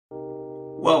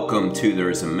Welcome to There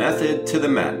is a Method to the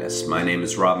Madness. My name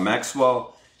is Rob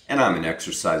Maxwell, and I'm an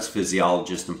exercise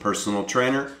physiologist and personal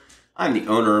trainer. I'm the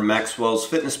owner of Maxwell's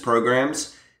fitness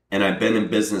programs, and I've been in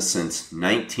business since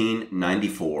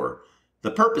 1994.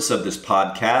 The purpose of this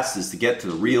podcast is to get to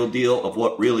the real deal of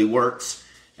what really works,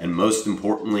 and most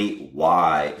importantly,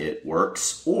 why it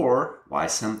works, or why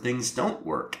some things don't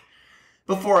work.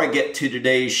 Before I get to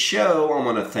today's show, I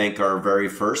want to thank our very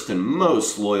first and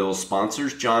most loyal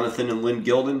sponsors, Jonathan and Lynn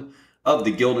Gilden of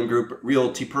the Gilden Group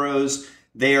Realty Pros.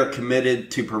 They are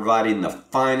committed to providing the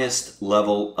finest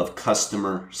level of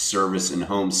customer service in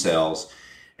home sales,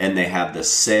 and they have the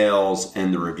sales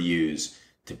and the reviews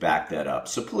to back that up.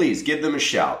 So please give them a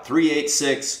shout,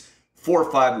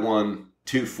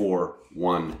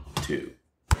 386-451-2412.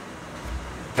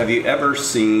 Have you ever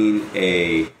seen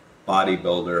a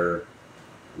bodybuilder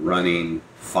running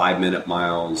 5-minute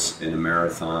miles in a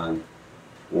marathon?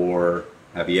 Or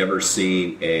have you ever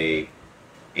seen an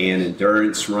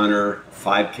endurance runner, a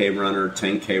 5K runner,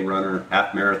 10K runner,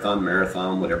 half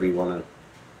marathon, whatever you want to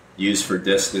use for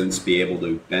distance, be able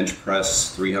to bench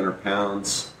press 300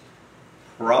 pounds?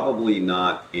 Probably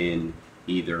not in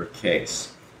either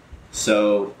case.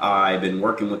 So I've been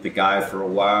working with the guy for a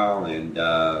while, and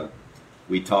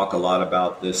we talk a lot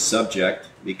about this subject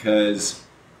because,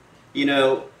 you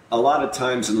know, a lot of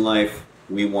times in life,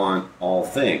 we want all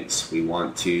things. We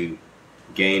want to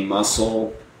gain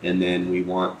muscle, and then we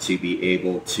want to be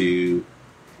able to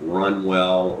run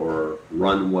well or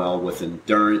run well with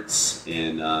endurance.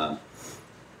 And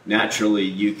naturally,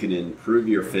 you can improve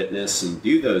your fitness and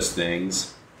do those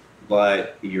things,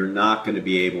 but you're not going to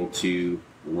be able to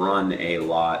run a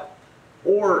lot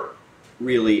or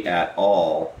really at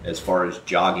all as far as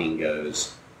jogging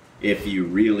goes if you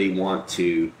really want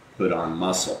to put on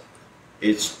muscle.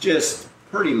 It's just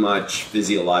pretty much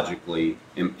physiologically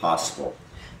impossible.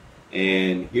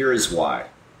 And here is why.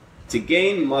 To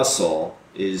gain muscle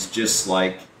is just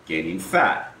like gaining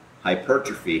fat.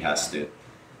 Hypertrophy has to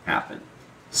happen.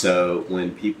 So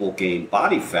when people gain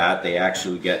body fat, they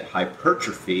actually get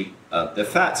hypertrophy of the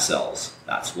fat cells.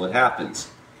 That's what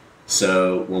happens.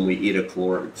 So when we eat a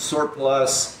caloric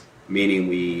surplus, meaning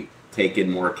we take in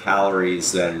more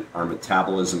calories than our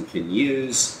metabolism can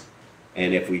use,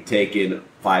 and if we take in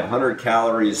 500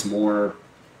 calories more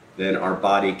than our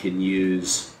body can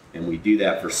use, and we do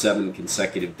that for 7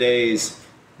 consecutive days,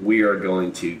 we are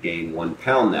going to gain 1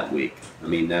 pound that week. I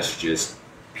mean, that's just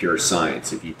pure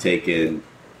science. If you take in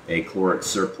a caloric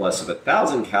surplus of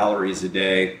 1,000 calories a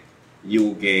day, you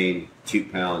will gain 2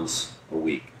 pounds a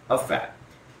week of fat.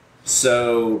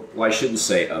 So, well, I shouldn't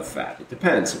say of fat. It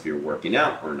depends if you're working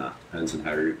out or not. Depends on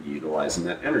how you're utilizing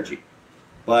that energy.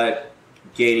 But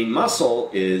gaining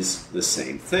muscle is the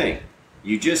same thing.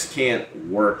 You just can't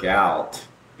work out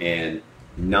and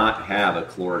not have a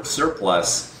caloric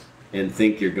surplus and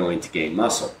think you're going to gain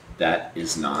muscle. That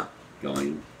is not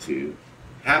going to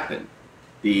happen.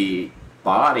 The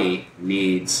body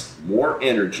needs more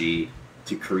energy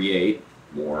to create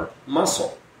more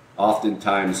muscle.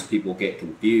 Oftentimes people get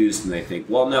confused and they think,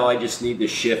 well, no, I just need to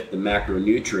shift the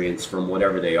macronutrients from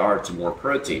whatever they are to more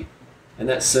protein. And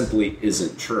that simply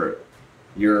isn't true.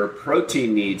 Your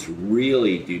protein needs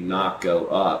really do not go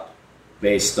up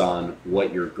based on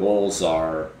what your goals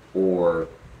are or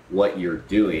what you're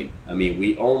doing. I mean,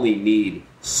 we only need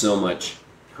so much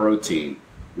protein.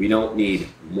 We don't need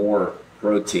more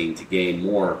protein to gain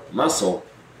more muscle.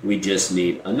 We just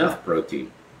need enough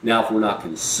protein. Now, if we're not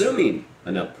consuming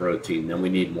enough protein, then we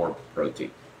need more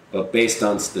protein. But based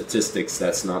on statistics,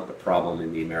 that's not the problem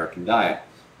in the American diet.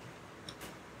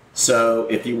 So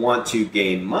if you want to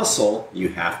gain muscle, you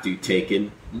have to take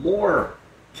in more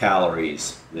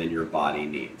calories than your body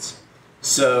needs.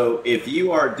 So if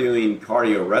you are doing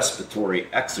cardiorespiratory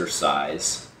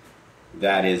exercise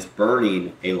that is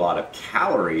burning a lot of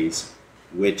calories,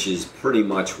 which is pretty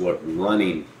much what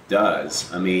running does.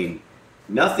 I mean,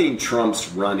 nothing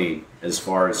trumps running as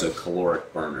far as a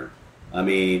caloric burner. I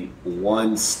mean,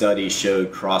 one study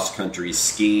showed cross-country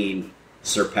skiing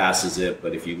surpasses it,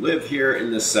 but if you live here in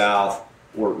the South,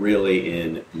 or really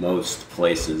in most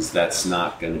places, that's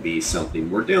not going to be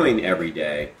something we're doing every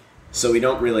day. So we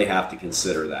don't really have to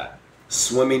consider that.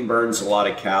 Swimming burns a lot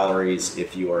of calories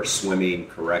if you are swimming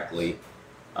correctly,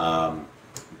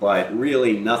 but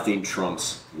really nothing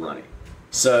trumps running.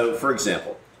 So for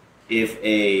example, if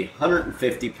a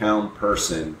 150-pound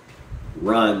person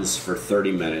runs for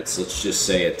 30 minutes, let's just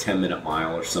say a 10-minute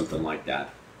mile or something like that,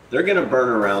 they're going to burn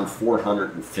around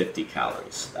 450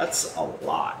 calories. That's a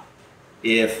lot.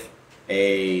 If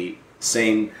a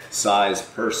same size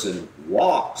person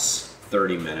walks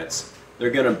 30 minutes, they're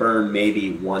going to burn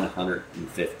maybe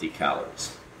 150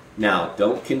 calories. Now,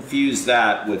 don't confuse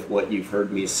that with what you've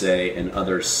heard me say and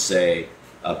others say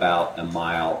about a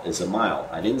mile is a mile.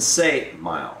 I didn't say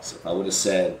miles. If I would have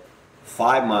said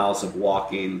 5 miles of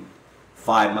walking,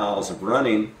 5 miles of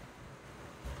running,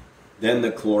 then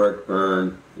the caloric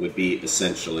burn would be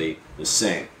essentially the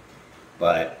same.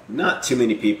 But not too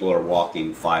many people are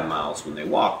walking 5 miles when they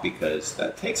walk because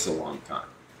that takes a long time.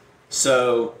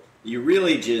 So you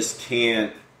really just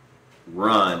can't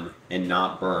run and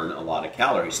not burn a lot of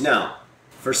calories. Now,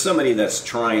 for somebody that's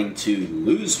trying to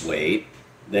lose weight,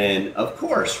 then of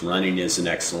course running is an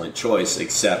excellent choice,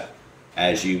 except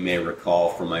as you may recall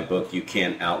from my book, You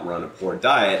Can't Outrun a Poor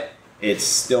Diet. It's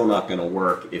still not going to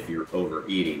work if you're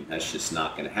overeating. That's just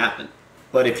not going to happen.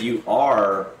 But if you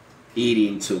are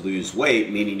eating to lose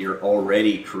weight, meaning you're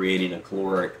already creating a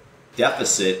caloric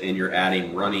deficit and you're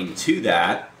adding running to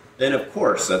that, then of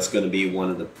course that's going to be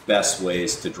one of the best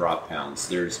ways to drop pounds.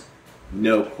 There's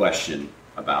no question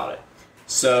about it.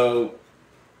 So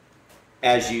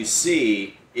as you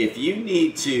see, if you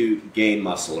need to gain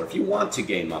muscle, or if you want to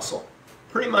gain muscle,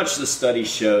 pretty much the studies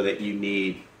show that you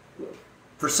need,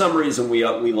 for some reason we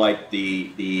like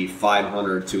the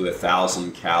 500 to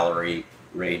 1,000 calorie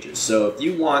ranges. So if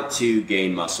you want to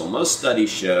gain muscle, most studies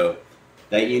show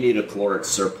that you need a caloric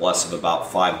surplus of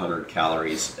about 500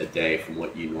 calories a day from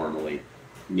what you normally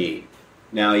need.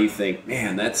 Now you think,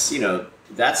 man, that's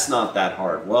not that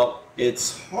hard. Well,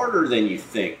 it's harder than you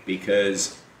think,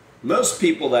 because most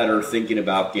people that are thinking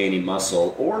about gaining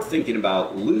muscle or thinking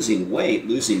about losing weight,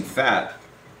 losing fat,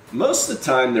 most of the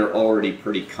time they're already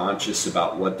pretty conscious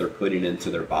about what they're putting into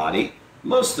their body.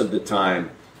 Most of the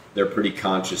time they're pretty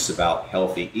conscious about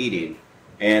healthy eating.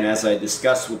 And as I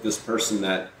discussed with this person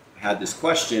that had this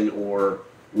question, or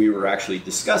we were actually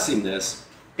discussing this,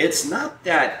 it's not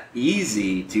that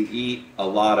easy to eat a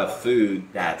lot of food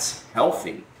that's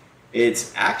healthy.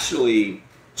 It's actually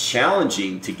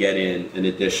challenging to get in an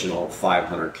additional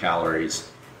 500 calories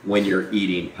when you're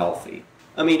eating healthy.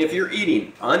 I mean, if you're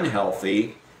eating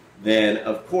unhealthy, then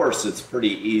of course it's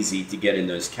pretty easy to get in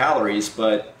those calories,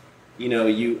 but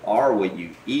you are what you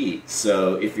eat.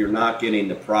 So if you're not getting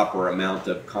the proper amount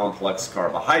of complex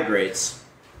carbohydrates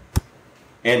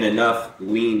and enough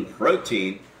lean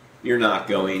protein, you're not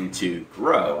going to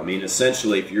grow. I mean,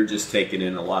 essentially, if you're just taking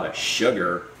in a lot of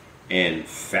sugar and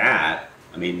fat,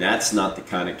 I mean, that's not the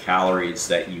kind of calories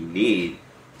that you need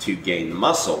to gain the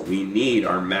muscle. We need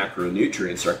our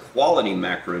macronutrients, our quality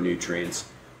macronutrients,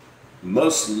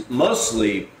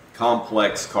 mostly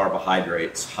complex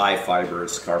carbohydrates, high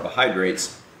fibrous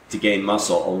carbohydrates, to gain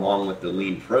muscle, along with the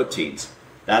lean proteins.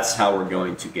 That's how we're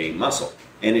going to gain muscle.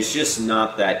 And it's just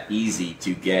not that easy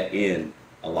to get in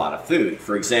a lot of food.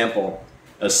 For example,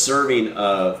 a serving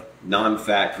of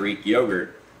non-fat Greek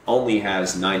yogurt only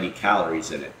has 90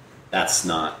 calories in it. That's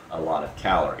not a lot of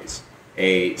calories.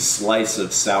 A slice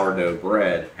of sourdough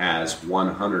bread has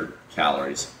 100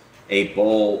 calories. A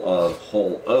bowl of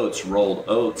whole oats, rolled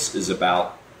oats, is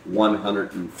about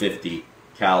 150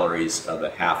 calories of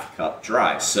a half cup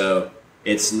dry. So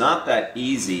it's not that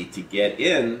easy to get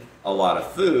in a lot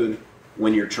of food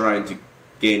when you're trying to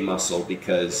gain muscle,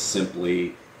 because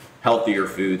simply healthier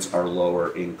foods are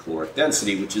lower in caloric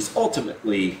density, which is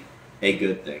ultimately a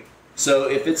good thing. So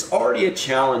if it's already a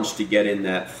challenge to get in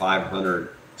that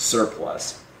 500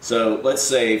 surplus, so let's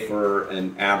say for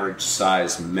an average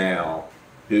size male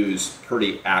who's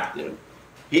pretty active,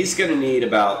 he's going to need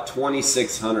about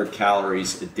 2,600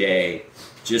 calories a day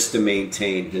just to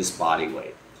maintain his body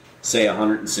weight. Say a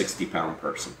 160-pound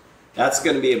person. That's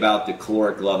going to be about the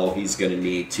caloric level he's going to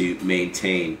need to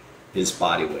maintain his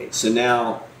body weight. So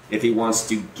now, if he wants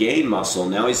to gain muscle,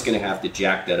 now he's going to have to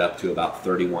jack that up to about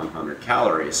 3,100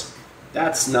 calories.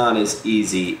 That's not as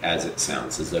easy as it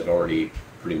sounds, as I've already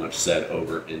pretty much said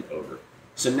over and over.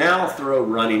 So now throw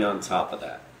running on top of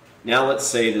that. Now let's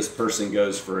say this person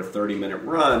goes for a 30-minute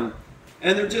run,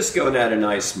 and they're just going at a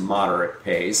nice moderate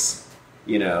pace,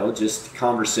 just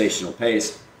conversational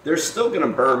pace. They're still going to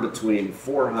burn between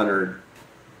 400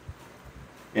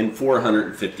 and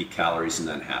 450 calories in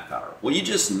that half hour. Well, you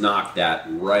just knock that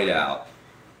right out.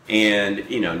 And,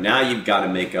 now you've got to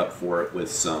make up for it with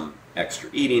some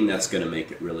extra eating. That's going to make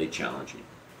it really challenging.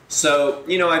 So,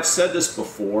 I've said this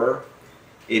before.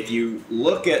 If you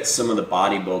look at some of the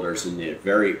bodybuilders in the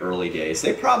very early days,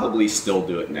 they probably still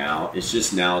do it now. It's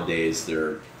just nowadays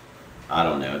they've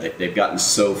gotten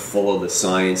so full of the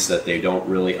science that they don't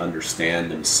really understand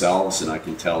themselves, and I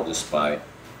can tell just by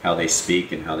how they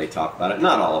speak and how they talk about it.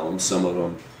 Not all of them. Some of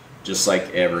them, just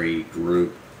like every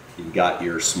group, you've got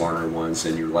your smarter ones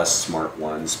and your less smart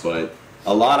ones, but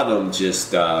a lot of them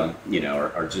just,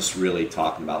 are just really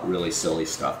talking about really silly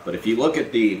stuff. But if you look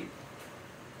at the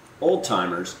old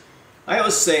timers, I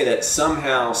always say that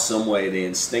somehow, some way, they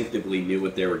instinctively knew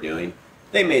what they were doing.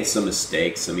 They made some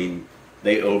mistakes. I mean,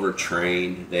 they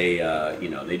overtrained. They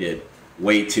did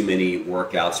way too many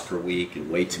workouts per week and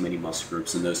way too many muscle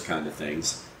groups and those kind of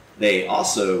things. They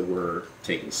also were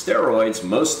taking steroids,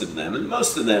 most of them, and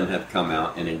most of them have come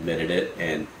out and admitted it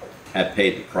and have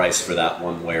paid the price for that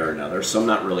one way or another. So I'm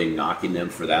not really knocking them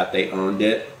for that. They owned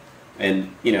it.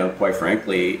 And, quite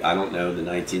frankly, I don't know in the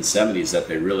 1970s that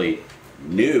they really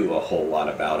knew a whole lot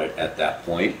about it at that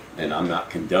point. And I'm not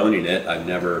condoning it. I've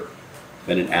never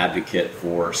been an advocate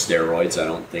for steroids. I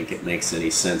don't think it makes any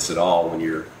sense at all when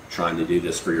you're trying to do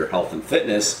this for your health and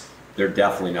fitness. They're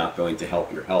definitely not going to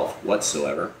help your health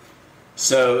whatsoever.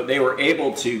 So they were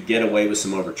able to get away with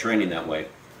some overtraining that way.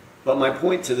 But my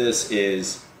point to this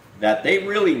is that they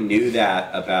really knew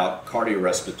that about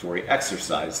cardiorespiratory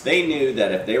exercise. They knew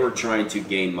that if they were trying to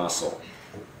gain muscle,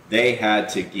 they had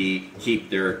to keep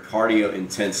their cardio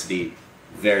intensity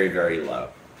very, very low.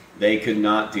 They could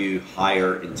not do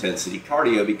higher intensity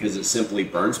cardio because it simply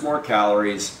burns more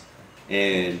calories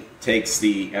and takes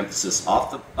the emphasis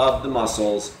off of the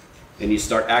muscles, and you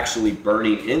start actually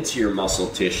burning into your muscle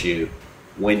tissue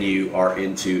when you are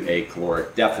into a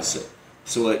caloric deficit.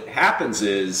 So what happens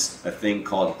is a thing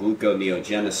called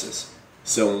gluconeogenesis.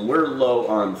 So when we're low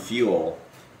on fuel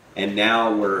and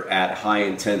now we're at high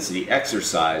intensity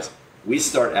exercise, we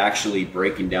start actually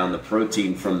breaking down the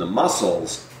protein from the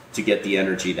muscles to get the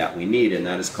energy that we need, and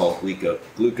that is called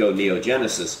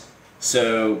gluconeogenesis.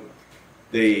 So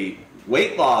the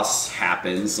weight loss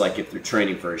happens like if they're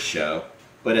training for a show,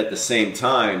 but at the same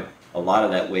time, a lot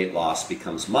of that weight loss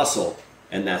becomes muscle,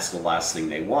 and that's the last thing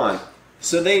they want.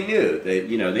 So they knew that,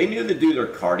 they knew to do their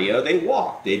cardio. They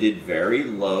walked. They did very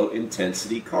low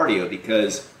intensity cardio,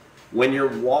 because when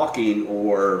you're walking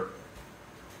or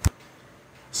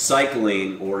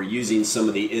cycling or using some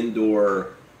of the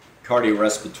indoor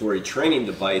cardiorespiratory training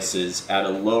devices at a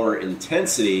lower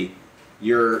intensity,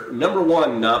 you're, number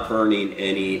one, not burning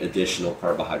any additional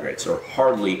carbohydrates, or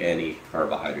hardly any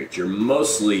carbohydrates. You're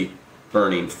mostly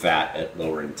burning fat at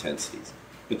lower intensities.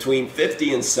 Between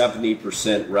 50 and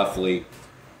 70% roughly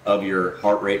of your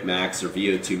heart rate max or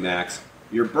VO2 max,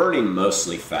 you're burning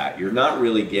mostly fat. You're not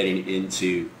really getting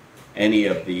into any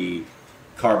of the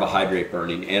carbohydrate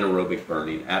burning, anaerobic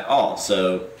burning at all.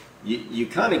 So you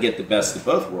kind of get the best of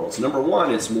both worlds. Number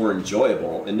one, it's more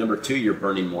enjoyable, and number two, you're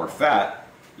burning more fat.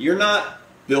 You're not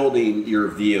building your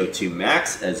VO2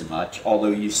 max as much, although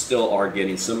you still are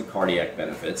getting some cardiac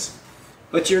benefits,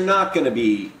 but you're not going to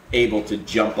be able to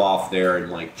jump off there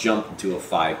and jump into a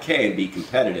 5K and be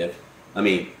competitive. I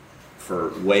mean,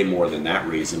 for way more than that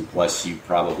reason, plus you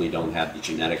probably don't have the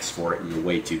genetics for it and you're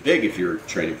way too big if you're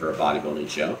training for a bodybuilding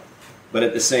show. But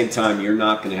at the same time, you're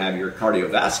not going to have your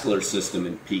cardiovascular system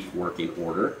in peak working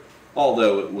order,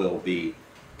 although it will be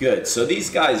good. So these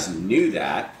guys knew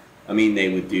that. I mean, they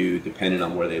would do, depending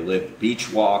on where they lived,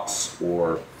 beach walks,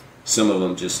 or some of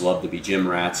them just love to be gym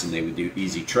rats and they would do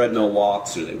easy treadmill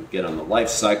walks, or they would get on the life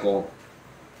cycle,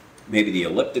 maybe the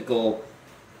elliptical,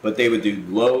 but they would do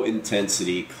low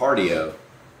intensity cardio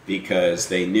because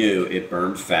they knew it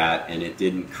burned fat and it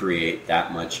didn't create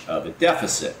that much of a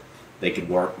deficit. They could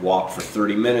walk for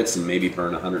 30 minutes and maybe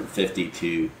burn 150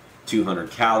 to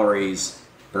 200 calories,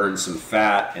 burn some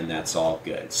fat, and that's all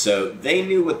good. So they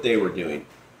knew what they were doing.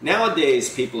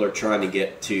 Nowadays, people are trying to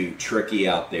get too tricky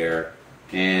out there,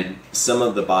 and some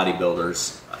of the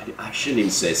bodybuilders, I shouldn't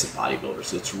even say it's the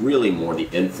bodybuilders, it's really more the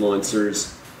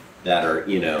influencers that are,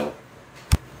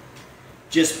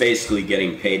 just basically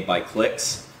getting paid by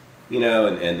clicks,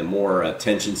 and the more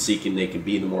attention seeking they can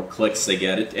be, the more clicks they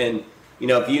get. And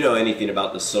if you know anything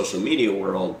about the social media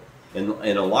world and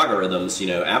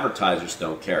algorithms, advertisers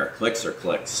don't care. Clicks are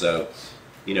clicks. So,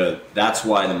 that's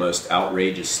why the most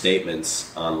outrageous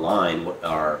statements online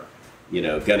are,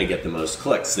 going to get the most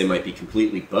clicks. They might be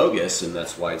completely bogus, and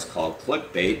that's why it's called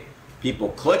clickbait. People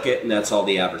click it, and that's all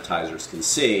the advertisers can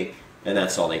see, and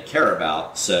that's all they care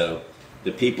about. So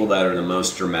the people that are the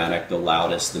most dramatic, the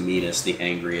loudest, the meanest, the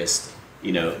angriest,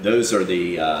 those are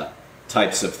the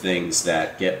types of things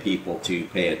that get people to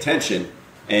pay attention.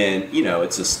 And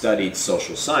it's a studied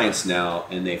social science now,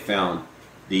 and they found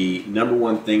the number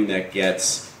one thing that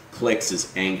gets clicks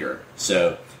is anger.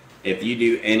 So if you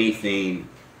do anything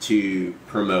to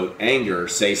promote anger,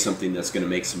 say something that's going to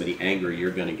make somebody angry,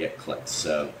 you're going to get clicks.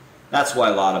 So that's why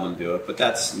a lot of them do it, but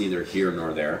that's neither here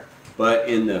nor there. But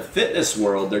in the fitness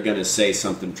world, they're going to say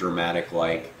something dramatic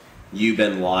like, you've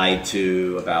been lied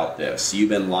to about this, you've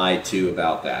been lied to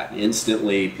about that.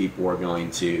 Instantly, people are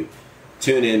going to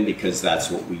tune in because that's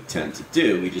what we tend to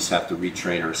do. We just have to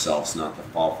retrain ourselves not to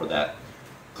fall for that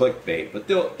clickbait.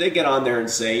 But they get on there and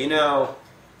say, you know,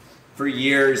 for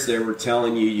years they were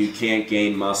telling you you can't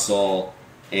gain muscle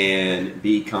and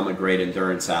become a great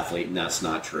endurance athlete, and that's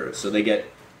not true. So they get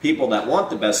people that want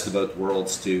the best of both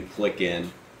worlds to click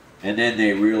in, and then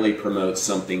they really promote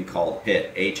something called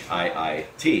HIIT,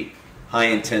 H-I-I-T, high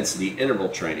intensity interval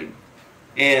training.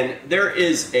 And there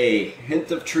is a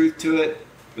hint of truth to it,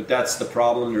 but that's the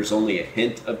problem. There's only a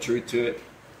hint of truth to it,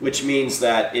 which means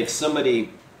that if somebody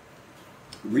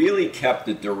really kept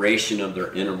the duration of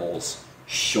their intervals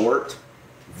short,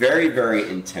 very, very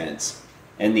intense,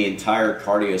 and the entire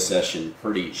cardio session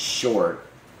pretty short,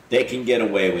 they can get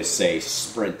away with, say,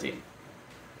 sprinting.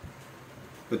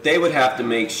 But they would have to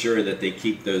make sure that they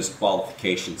keep those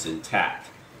qualifications intact.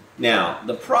 Now,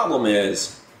 the problem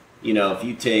is, you know, if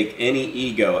you take any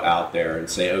ego out there and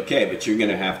say, okay, but you're going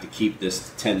to have to keep this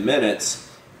to 10 minutes,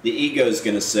 the ego is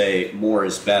going to say more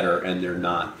is better, and they're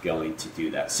not going to do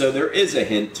that. So there is a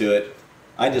hint to it.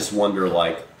 I just wonder,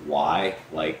 like, why?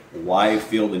 Like, why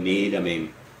feel the need? I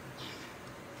mean,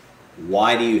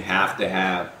 why do you have to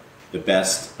have the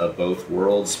best of both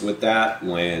worlds with that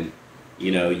when,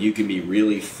 you know, you can be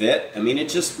really fit? I mean, it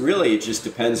just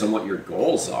depends on what your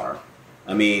goals are.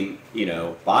 I mean, you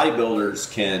know,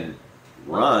 bodybuilders can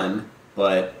run,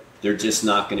 but they're just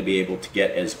not going to be able to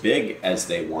get as big as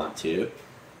they want to.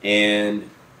 And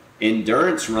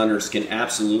endurance runners can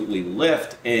absolutely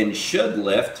lift and should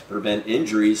lift to prevent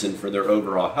injuries and for their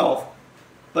overall health.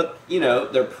 But, you know,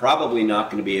 they're probably not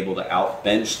going to be able to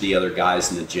outbench the other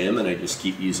guys in the gym. And I just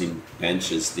keep using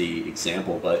bench as the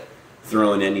example, but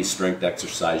throw in any strength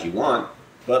exercise you want.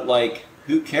 But, like,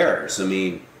 who cares? I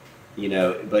mean, you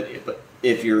know, but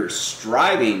if you're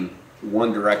striving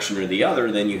one direction or the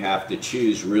other, then you have to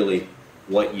choose really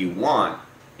what you want.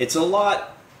 It's a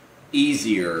lot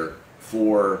easier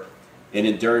for an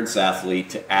endurance athlete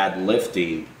to add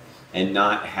lifting and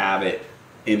not have it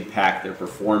impact their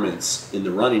performance in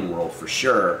the running world, for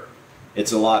sure.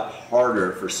 It's a lot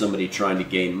harder for somebody trying to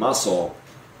gain muscle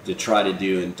to try to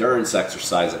do endurance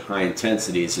exercise at high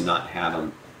intensities and not have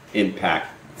them impact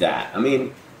that. I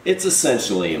mean, it's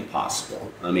essentially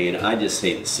impossible. I mean, I just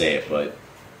hate to say it, but,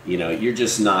 you know, you're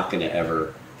just not going to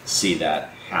ever see that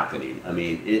happening. I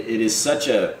mean, it is such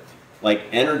a, like,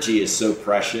 energy is so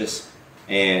precious,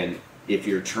 and if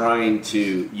you're trying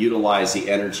to utilize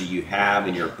the energy you have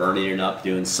and you're burning it up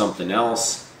doing something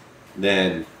else,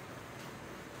 then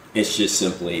it's just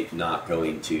simply not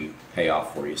going to pay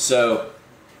off for you. So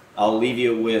I'll leave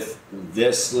you with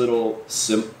this little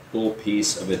simple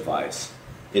piece of advice.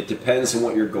 It depends on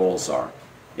what your goals are.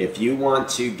 If you want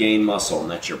to gain muscle, and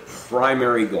that's your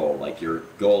primary goal, like your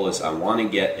goal is, I want to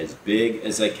get as big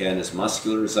as I can, as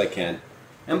muscular as I can.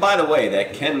 And by the way,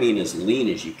 that can mean as lean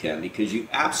as you can, because you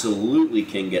absolutely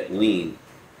can get lean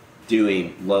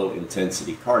doing low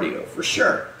intensity cardio, for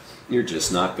sure. You're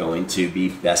just not going to be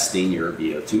besting your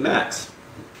VO2 max.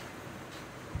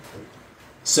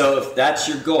 So if that's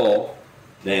your goal,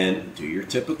 then do your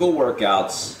typical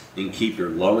workouts and keep your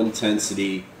low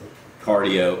intensity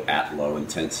cardio at low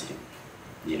intensity.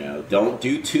 You know, don't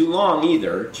do too long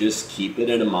either. Just keep it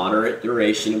at a moderate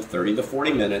duration of 30 to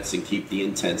 40 minutes and keep the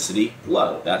intensity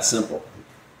low. That's simple.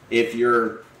 If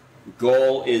your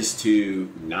goal is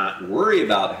to not worry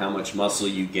about how much muscle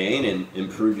you gain and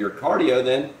improve your cardio,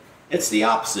 then it's the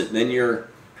opposite. Then your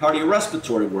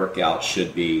cardiorespiratory workout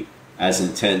should be as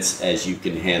intense as you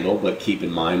can handle, but keep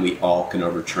in mind we all can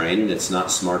overtrain, and it's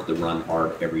not smart to run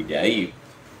hard every day. You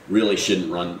really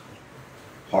shouldn't run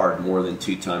hard more than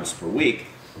 2 times per week,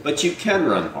 but you can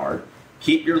run hard.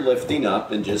 Keep your lifting up,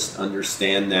 and just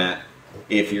understand that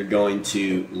if you're going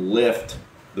to lift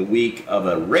the week of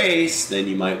a race, then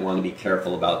you might want to be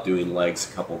careful about doing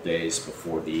legs a couple days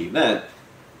before the event.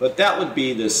 But that would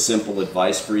be the simple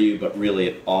advice for you, but really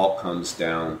it all comes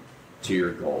down to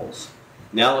your goals.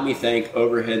 Now let me thank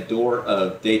Overhead Door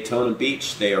of Daytona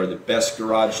Beach. They are the best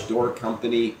garage door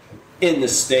company in the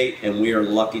state, and we are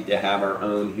lucky to have our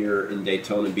own here in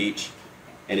Daytona Beach.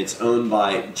 And it's owned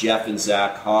by Jeff and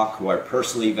Zach Hawk, who I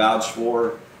personally vouch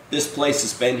for. This place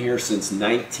has been here since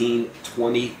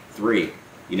 1923.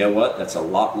 You know what? That's a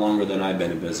lot longer than I've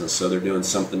been in business, so they're doing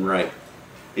something right.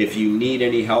 If you need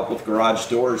any help with garage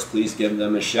doors, please give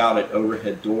them a shout at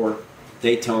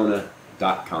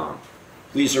overheaddoordaytona.com.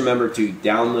 Please remember to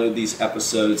download these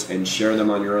episodes and share them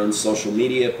on your own social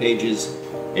media pages.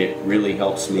 It really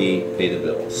helps me pay the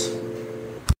bills.